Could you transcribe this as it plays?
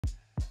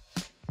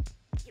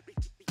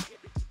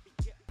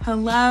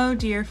Hello,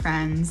 dear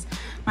friends.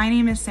 My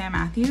name is Sam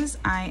Matthews.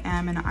 I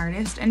am an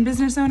artist and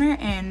business owner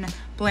in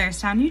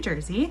Blairstown, New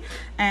Jersey,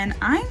 and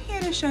I'm here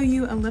to show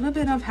you a little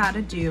bit of how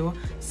to do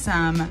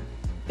some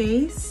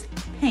face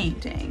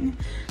painting,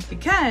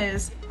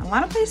 because a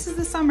lot of places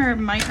this summer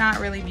might not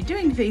really be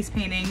doing face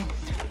painting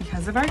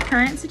because of our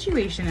current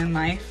situation in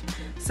life.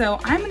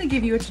 So I'm going to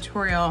give you a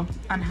tutorial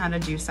on how to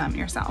do some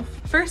yourself.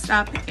 First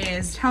up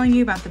is telling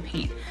you about the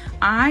paint.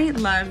 I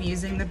love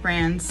using the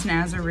brand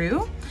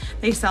Snazzaroo.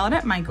 They sell it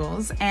at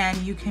Michael's, and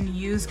you can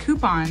use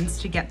coupons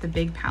to get the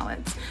big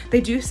palettes. They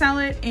do sell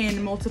it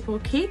in multiple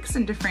cakes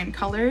and different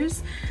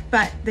colors,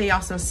 but they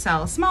also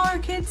sell smaller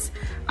kits.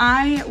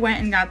 I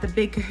went and got the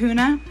big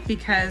kahuna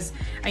because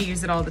I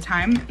use it all the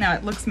time. Now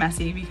it looks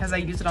messy because I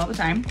use it all the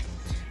time.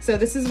 So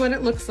this is what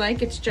it looks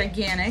like. It's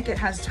gigantic. It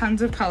has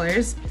tons of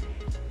colors.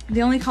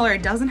 The only color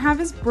it doesn't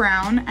have is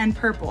brown and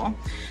purple.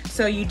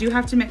 So you do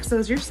have to mix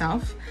those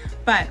yourself.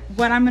 But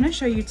what I'm gonna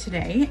show you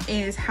today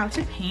is how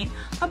to paint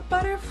a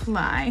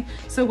butterfly.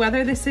 So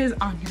whether this is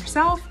on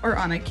yourself or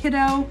on a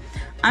kiddo,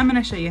 I'm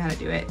gonna show you how to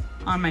do it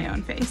on my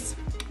own face.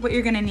 What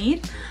you're gonna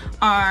need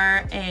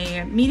are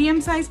a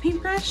medium-sized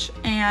paintbrush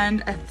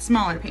and a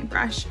smaller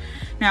paintbrush.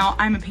 Now,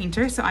 I'm a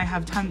painter, so I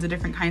have tons of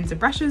different kinds of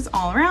brushes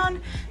all around,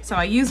 so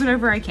I use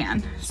whatever I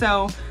can.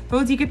 So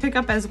those you could pick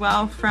up as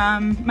well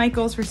from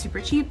Michael's for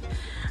super cheap.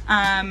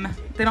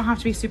 They don't have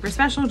to be super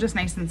special, just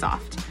nice and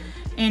soft.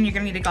 And you're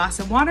gonna need a glass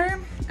of water,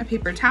 a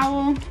paper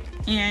towel,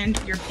 and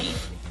your paint.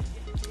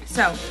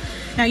 So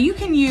now you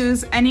can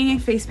use any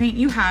face paint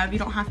you have. You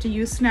don't have to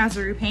use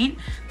Snazzaroo paint.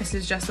 This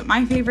is just what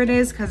my favorite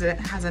is because it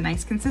has a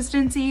nice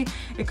consistency.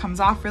 It comes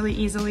off really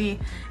easily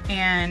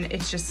and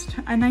it's just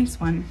a nice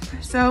one.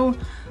 So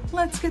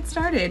let's get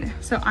started.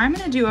 So I'm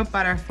gonna do a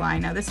butterfly.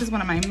 Now this is one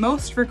of my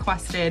most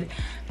requested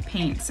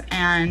paints,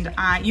 and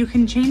you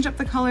can change up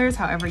the colors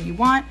however you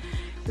want.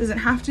 It doesn't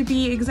have to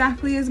be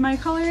exactly as my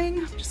coloring.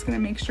 I'm just gonna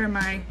make sure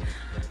my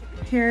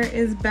hair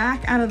is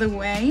back out of the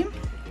way.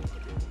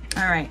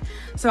 All right,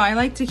 so I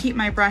like to keep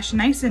my brush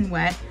nice and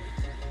wet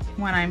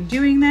when I'm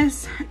doing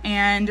this,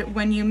 and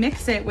when you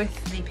mix it with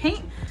the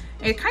paint,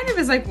 it kind of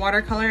is like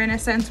watercolor in a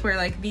sense, where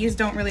like these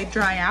don't really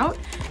dry out,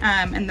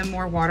 and the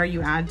more water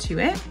you add to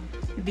it,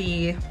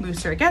 the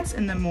looser it gets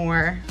and the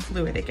more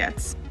fluid it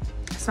gets.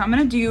 So I'm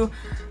gonna do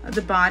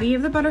the body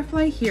of the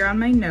butterfly here on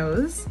my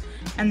nose,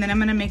 and then I'm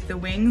gonna make the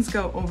wings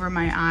go over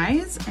my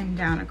eyes and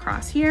down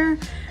across here,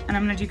 and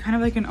I'm gonna do kind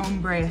of like an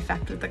ombre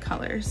effect with the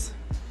colors.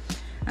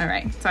 All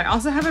right, so I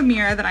also have a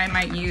mirror that I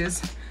might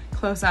use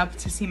close up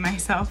to see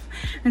myself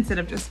instead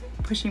of just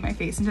pushing my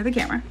face into the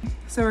camera.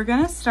 So we're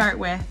gonna start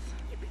with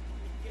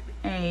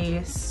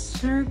a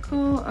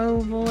circle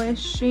oval-ish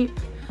shape.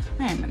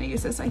 I am gonna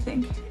use this, I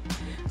think,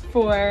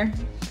 for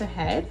the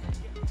head.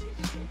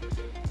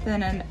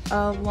 Then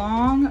a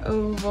long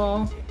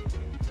oval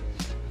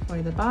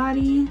for the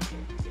body.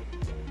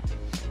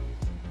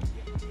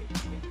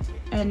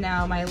 And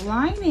now my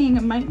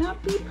lining might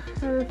not be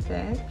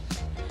perfect,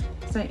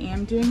 I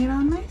am doing it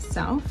on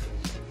myself,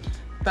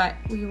 but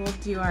we will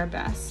do our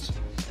best.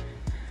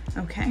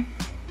 Okay.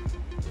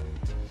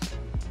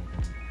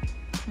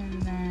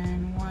 And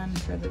then one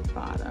for the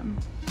bottom.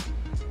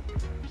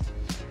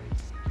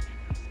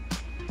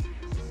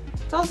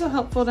 It's also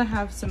helpful to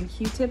have some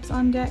Q-tips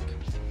on deck.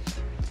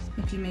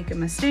 If you make a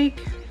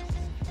mistake,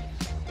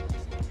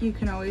 you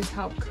can always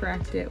help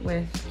correct it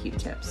with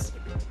Q-tips.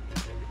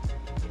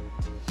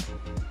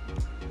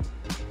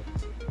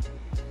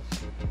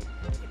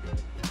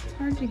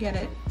 Hard to get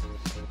it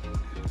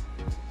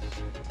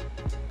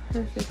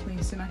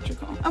perfectly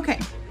symmetrical. Okay,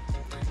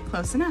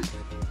 close enough.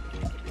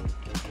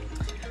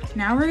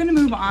 Now we're gonna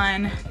move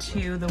on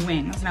to the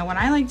wings. Now what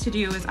I like to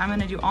do is I'm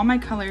gonna do all my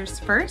colors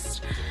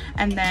first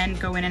and then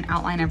go in and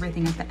outline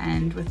everything at the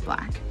end with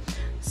black.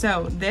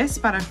 So this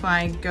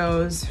butterfly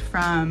goes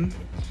from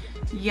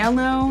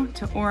yellow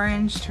to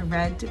orange to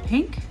red to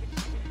pink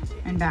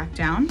and back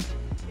down,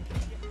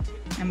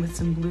 and with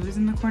some blues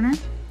in the corner.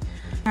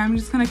 And I'm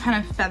just gonna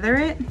kind of feather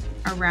it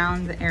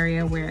around the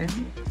area where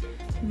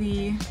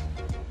the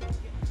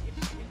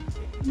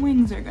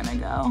wings are gonna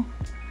go.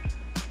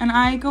 And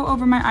I go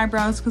over my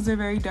eyebrows because they're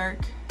very dark.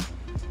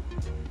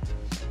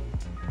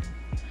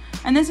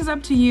 And this is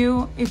up to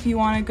you if you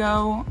wanna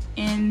go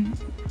in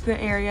the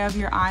area of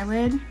your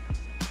eyelid.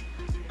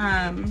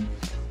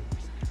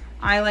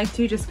 I like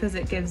to, just because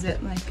it gives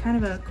it like kind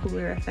of a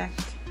cooler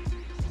effect,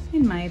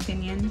 in my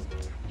opinion.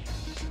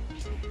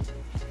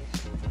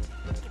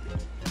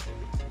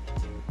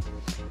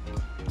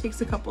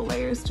 Takes a couple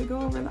layers to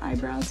go over the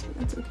eyebrows, but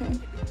that's okay.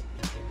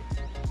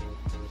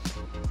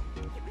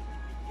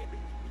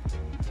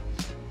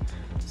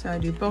 So I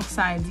do both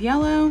sides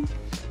yellow.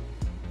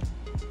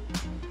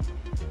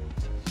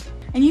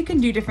 And you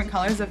can do different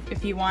colors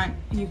if you want.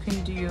 You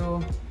can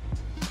do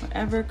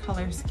whatever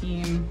color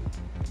scheme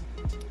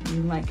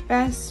you like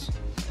best.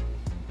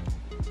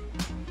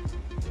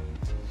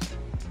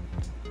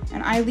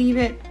 And I leave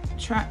it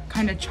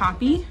kind of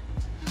choppy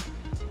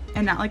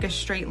and not like a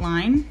straight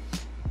line,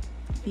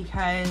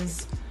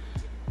 because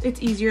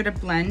it's easier to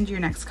blend your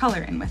next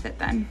color in with it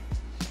then.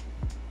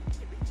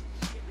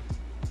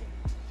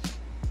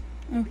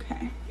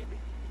 Okay.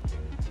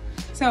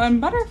 So in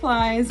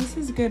butterflies, this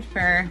is good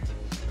for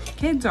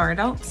kids or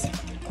adults,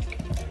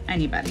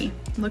 anybody.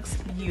 Looks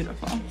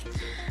beautiful. All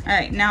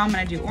right, now I'm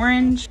gonna do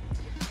orange.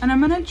 And I'm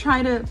gonna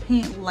try to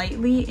paint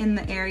lightly in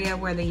the area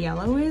where the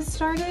yellow is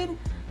started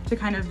to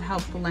kind of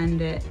help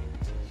blend it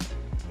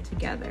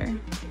together.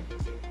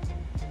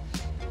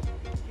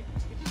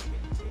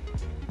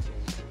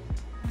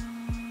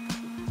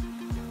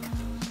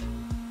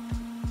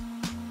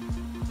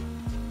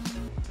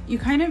 You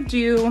kind of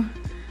do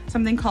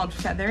something called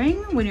feathering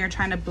when you're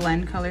trying to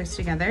blend colors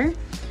together.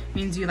 It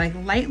means you like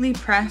lightly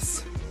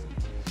press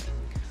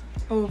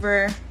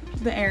over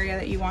the area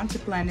that you want to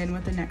blend in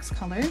with the next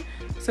color,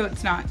 so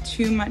it's not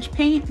too much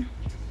paint.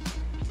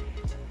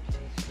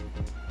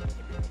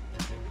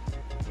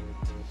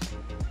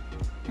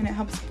 And it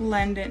helps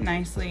blend it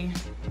nicely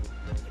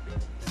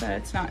so that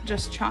it's not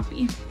just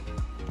choppy.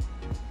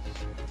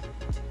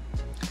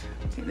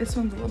 Okay, this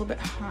one's a little bit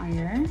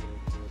higher.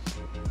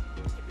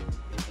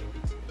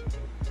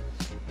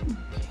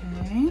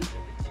 Okay,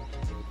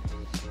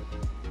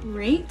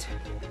 great.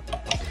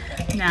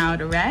 Now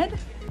to red.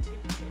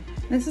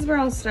 This is where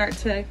I'll start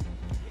to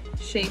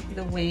shape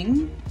the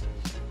wing.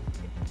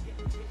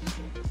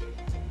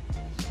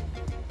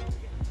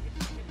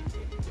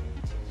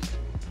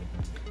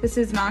 This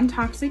is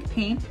non-toxic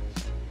paint.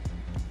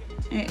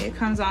 It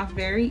comes off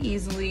very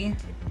easily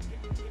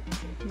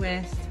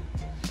with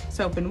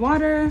soap and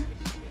water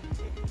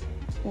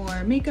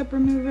or makeup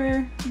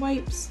remover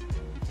wipes.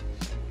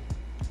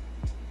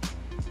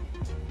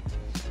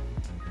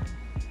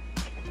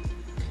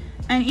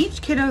 And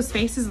each kiddo's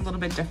face is a little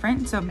bit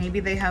different, so maybe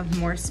they have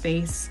more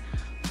space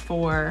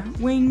for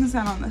wings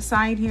and on the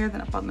side here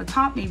than up on the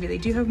top. Maybe they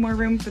do have more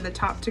room for the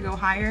top to go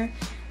higher.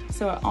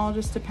 So it all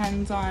just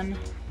depends on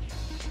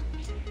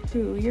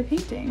who you're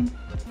painting.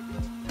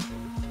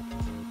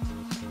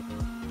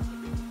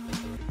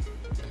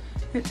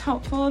 It's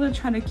helpful to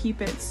try to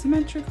keep it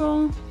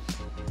symmetrical.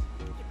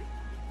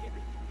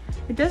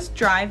 It does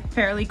dry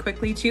fairly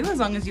quickly too, as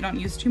long as you don't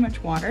use too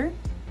much water.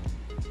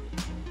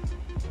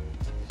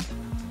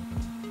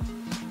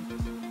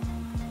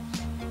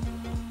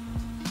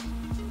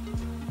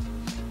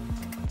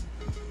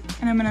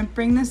 And I'm gonna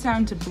bring this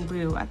down to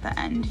blue at the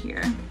end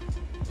here.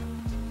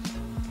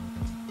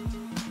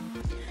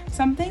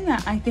 Something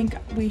that I think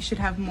we should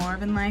have more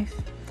of in life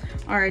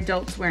are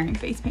adults wearing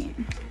face paint.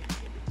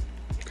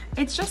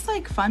 It's just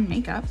like fun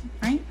makeup,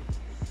 right?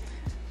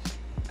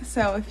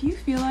 So if you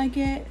feel like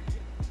it,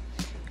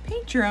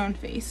 paint your own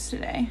face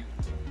today.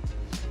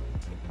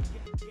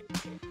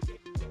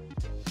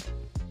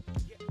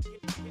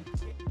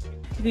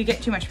 If you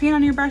get too much paint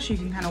on your brush, you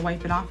can kind of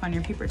wipe it off on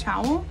your paper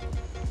towel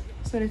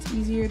so that it's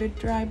easier to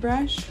dry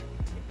brush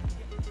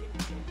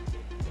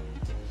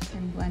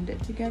and blend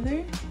it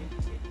together.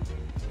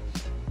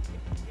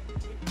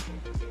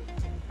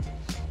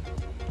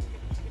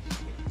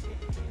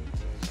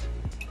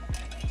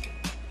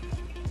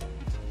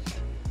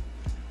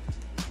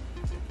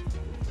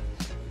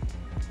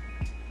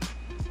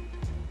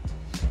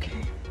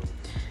 Okay,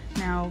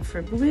 now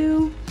for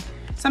blue.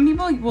 Some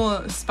people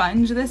will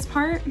sponge this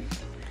part,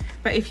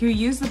 but if you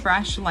use the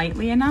brush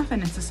lightly enough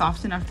and it's a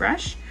soft enough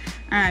brush,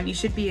 you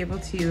should be able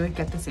to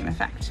get the same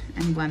effect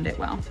and blend it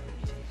well.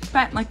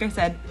 But like I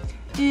said,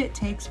 it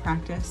takes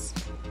practice.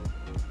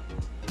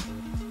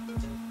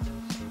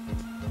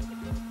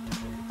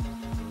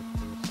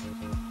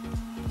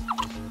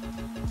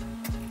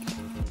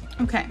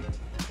 Okay,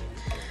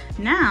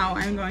 now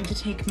I'm going to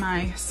take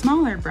my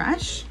smaller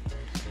brush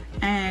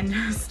and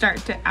start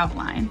to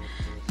outline.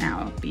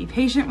 Now be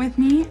patient with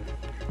me.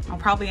 I'll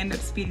probably end up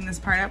speeding this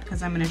part up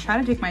because I'm gonna try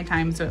to take my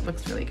time so it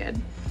looks really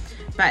good.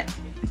 But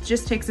it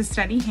just takes a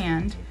steady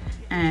hand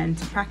and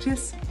some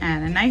practice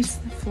and a nice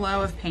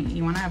flow of paint.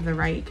 You wanna have the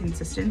right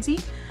consistency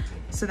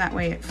so that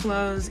way it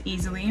flows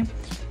easily.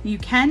 You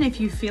can, if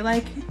you feel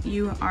like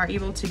you are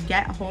able to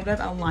get hold of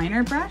a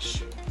liner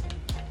brush.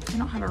 I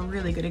don't have a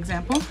really good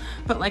example,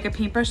 but like a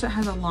paintbrush that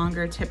has a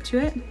longer tip to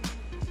it,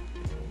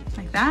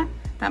 like that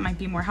might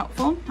be more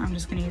helpful. I'm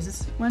just gonna use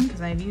this one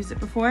because I've used it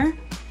before.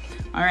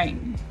 All right,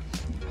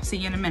 see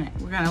you in a minute.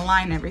 We're gonna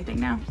line everything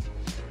now.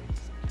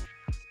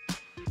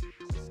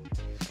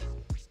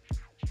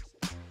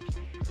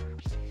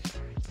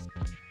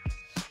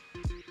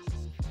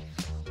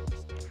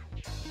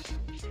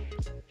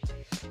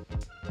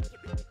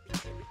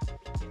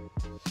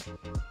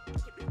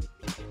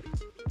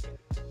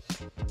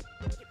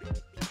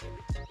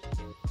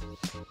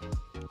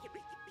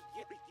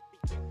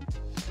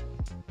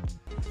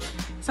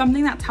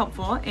 Something that's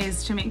helpful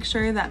is to make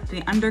sure that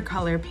the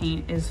undercolor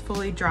paint is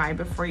fully dry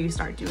before you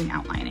start doing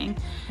outlining,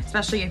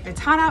 especially if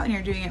it's hot out and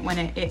you're doing it when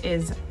it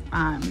is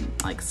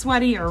like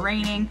sweaty or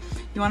raining.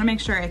 You want to make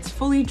sure it's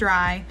fully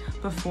dry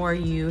before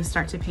you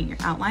start to paint your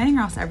outlining,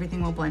 or else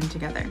everything will blend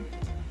together.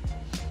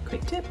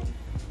 Quick tip.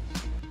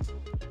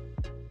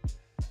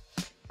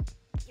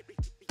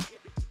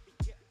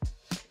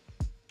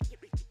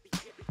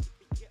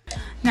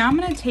 Now I'm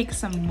going to take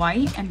some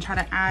white and try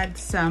to add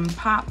some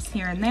pops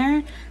here and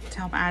there to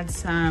help add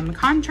some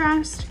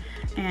contrast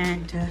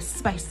and to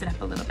spice it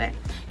up a little bit.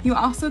 You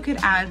also could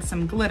add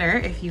some glitter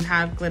if you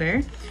have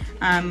glitter.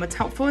 What's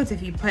helpful is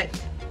if you put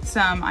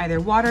some either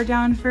water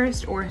down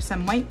first or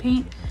some white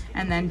paint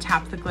and then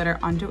tap the glitter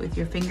onto it with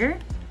your finger.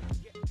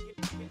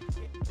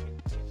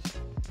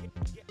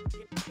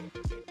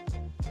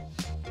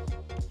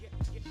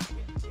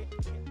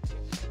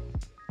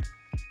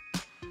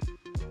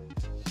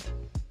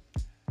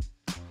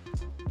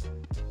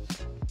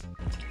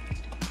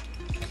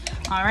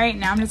 All right,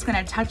 now I'm just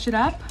gonna touch it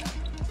up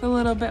with a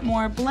little bit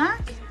more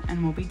black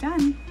and we'll be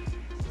done.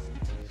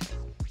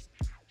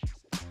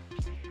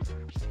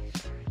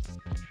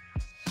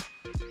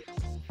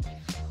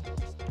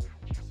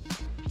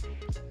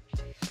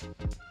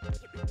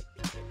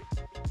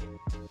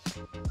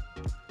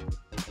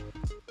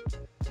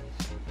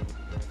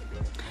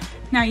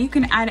 Now you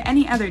can add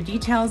any other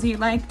details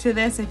you'd like to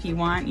this if you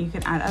want. You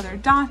can add other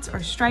dots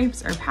or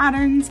stripes or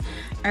patterns.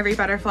 Every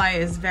butterfly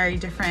is very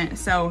different,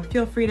 so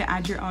feel free to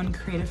add your own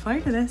creative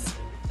flair to this.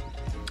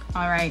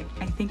 All right,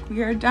 I think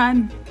we are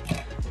done.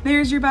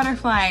 There's your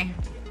butterfly.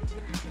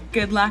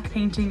 Good luck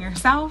painting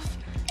yourself.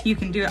 You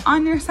can do it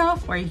on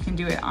yourself or you can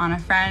do it on a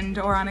friend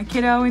or on a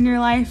kiddo in your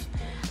life.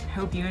 I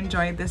hope you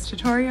enjoyed this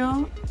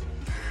tutorial.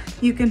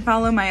 You can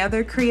follow my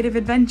other creative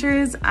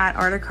adventures at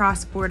Art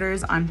Across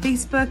Borders on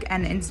Facebook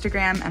and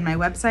Instagram, and my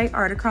website,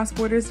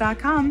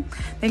 artacrossborders.com.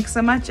 Thanks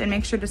so much, and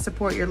make sure to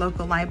support your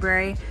local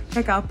library.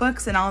 Check out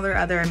books and all their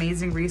other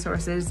amazing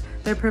resources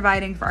they're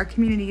providing for our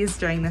communities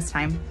during this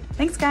time.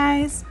 Thanks,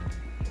 guys.